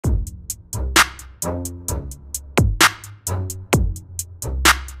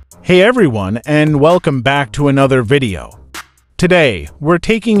Hey everyone, and welcome back to another video. Today, we're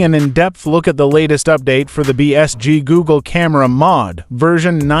taking an in-depth look at the latest update for the BSG Google Camera mod,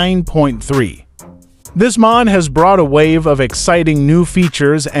 version 9.3. This mod has brought a wave of exciting new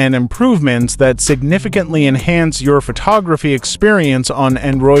features and improvements that significantly enhance your photography experience on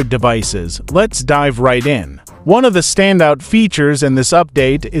Android devices. Let's dive right in. One of the standout features in this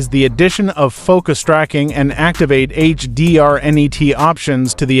update is the addition of focus tracking and activate HDRnet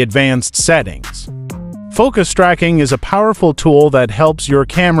options to the advanced settings. Focus tracking is a powerful tool that helps your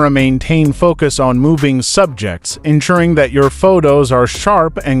camera maintain focus on moving subjects, ensuring that your photos are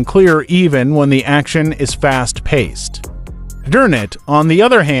sharp and clear even when the action is fast-paced. HDRnet, on the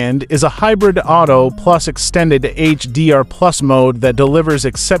other hand, is a hybrid auto plus extended HDR plus mode that delivers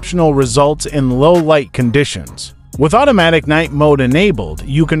exceptional results in low-light conditions. With automatic night mode enabled,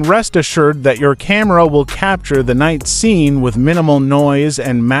 you can rest assured that your camera will capture the night scene with minimal noise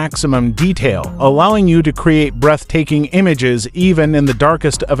and maximum detail, allowing you to create breathtaking images even in the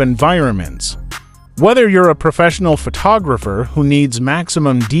darkest of environments. Whether you're a professional photographer who needs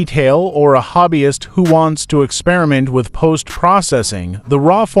maximum detail or a hobbyist who wants to experiment with post-processing, the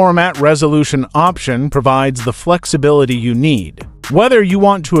RAW format resolution option provides the flexibility you need. Whether you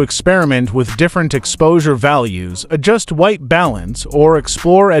want to experiment with different exposure values, adjust white balance, or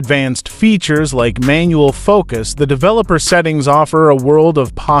explore advanced features like manual focus, the developer settings offer a world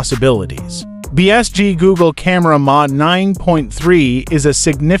of possibilities. BSG Google Camera Mod 9.3 is a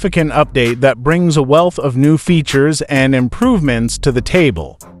significant update that brings a wealth of new features and improvements to the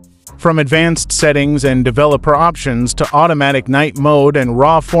table. From advanced settings and developer options to automatic night mode and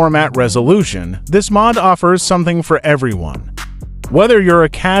RAW format resolution, this mod offers something for everyone. Whether you're a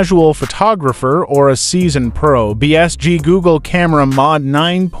casual photographer or a seasoned pro, BSG Google Camera Mod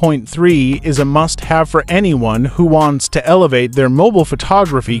 9.3 is a must-have for anyone who wants to elevate their mobile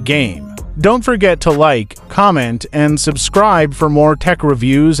photography game. Don't forget to like, comment, and subscribe for more tech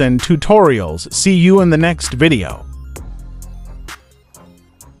reviews and tutorials. See you in the next video.